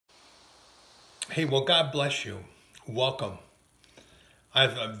Hey, well, God bless you. Welcome. I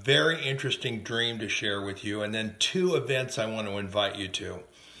have a very interesting dream to share with you, and then two events I want to invite you to.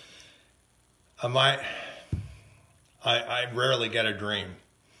 I rarely get a dream,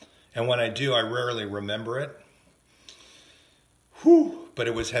 and when I do, I rarely remember it. But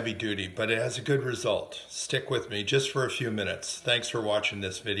it was heavy duty, but it has a good result. Stick with me just for a few minutes. Thanks for watching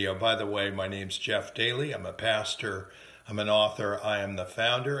this video. By the way, my name's Jeff Daly. I'm a pastor, I'm an author, I am the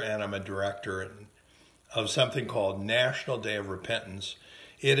founder, and I'm a director of something called National Day of Repentance.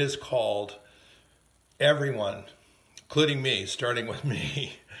 It is called everyone, including me, starting with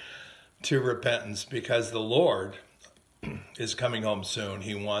me, to repentance because the Lord is coming home soon.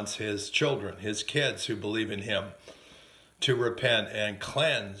 He wants his children, his kids who believe in him, to repent and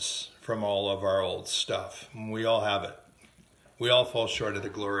cleanse from all of our old stuff. We all have it. We all fall short of the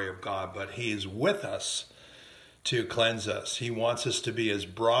glory of God, but he's with us to cleanse us. He wants us to be his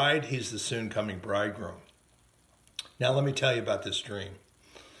bride. He's the soon coming bridegroom. Now let me tell you about this dream.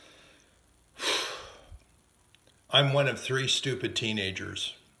 I'm one of three stupid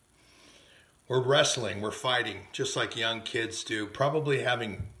teenagers. We're wrestling, we're fighting, just like young kids do, probably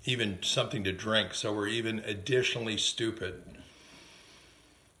having even something to drink, so we're even additionally stupid.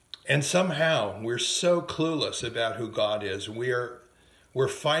 And somehow we're so clueless about who God is. We're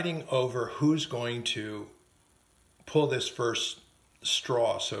fighting over who's going to pull this first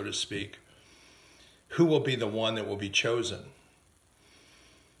straw, so to speak. Who will be the one that will be chosen?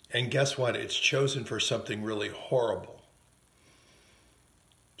 And guess what? It's chosen for something really horrible.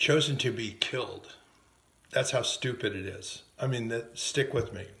 Chosen to be killed. That's how stupid it is. I mean, stick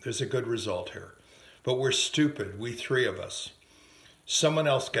with me. There's a good result here. But we're stupid, we three of us. Someone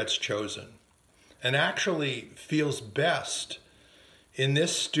else gets chosen and actually feels best in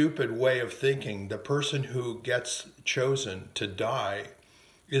this stupid way of thinking. The person who gets chosen to die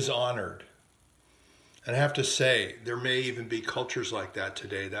is honored. And I have to say, there may even be cultures like that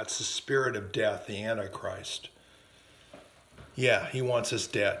today. That's the spirit of death, the Antichrist. Yeah, he wants us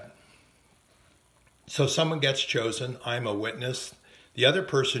dead. So someone gets chosen. I'm a witness. The other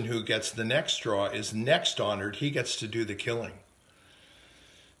person who gets the next straw is next honored. He gets to do the killing.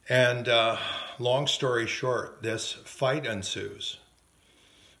 And long story short, this fight ensues.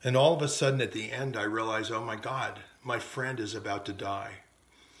 And all of a sudden at the end, I realize, oh my God, my friend is about to die.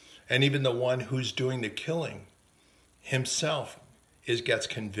 And even the one who's doing the killing himself gets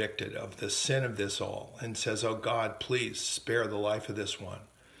convicted of the sin of this all and says, oh God, please spare the life of this one.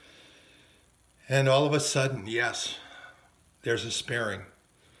 And all of a sudden, yes, there's a sparing.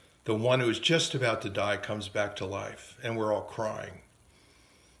 The one who is just about to die comes back to life, and we're all crying.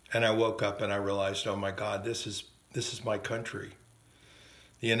 And I woke up and I realized, oh my God, this is my country.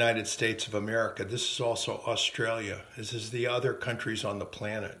 The United States of America. This is also Australia. This is the other countries on the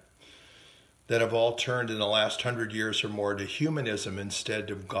planet that have all turned in the last 100 years or more to humanism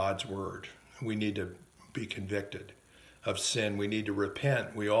instead of God's word. We need to be convicted of sin. We need to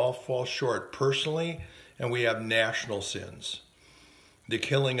repent. We all fall short personally, and we have national sins. The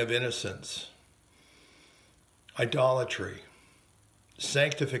killing of innocents, idolatry,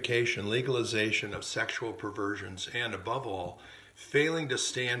 sanctification, legalization of sexual perversions, and above all, failing to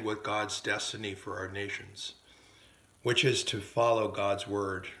stand with God's destiny for our nations, which is to follow God's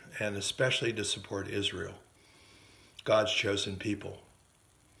word, and especially to support Israel, God's chosen people.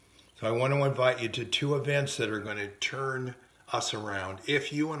 So I want to invite you to two events that are going to turn us around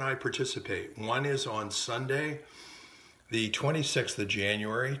if you and I participate. One is on Sunday, the 26th of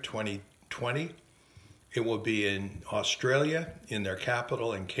January, 2020. It will be in Australia, in their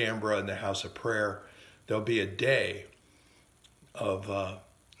capital, in Canberra, in the House of Prayer. There'll be a day of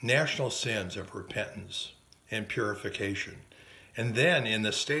national sins of repentance and purification. And then in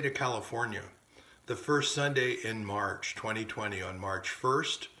the state of California, the first Sunday in March 2020, on March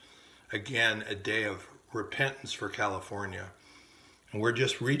 1st, again, a day of repentance for California. And we're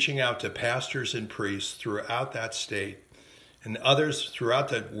just reaching out to pastors and priests throughout that state, and others throughout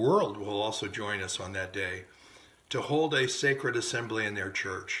the world will also join us on that day to hold a sacred assembly in their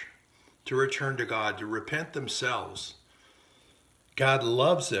church, to return to God, to repent themselves. God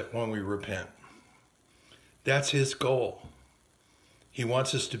loves it when we repent. That's his goal. He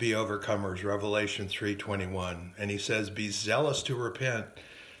wants us to be overcomers, Revelation 3:21. And he says, be zealous to repent.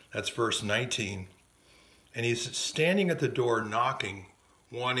 That's verse 19. And he's standing at the door knocking,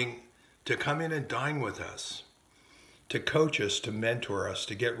 wanting to come in and dine with us, to coach us, to mentor us,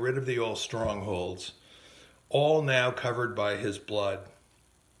 to get rid of the old strongholds, all now covered by his blood.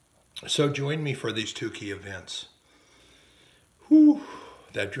 So join me for these two key events. Whew.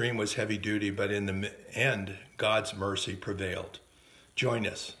 That dream was heavy duty, but in the end, God's mercy prevailed. Join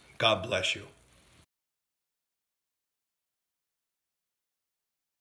us. God bless you.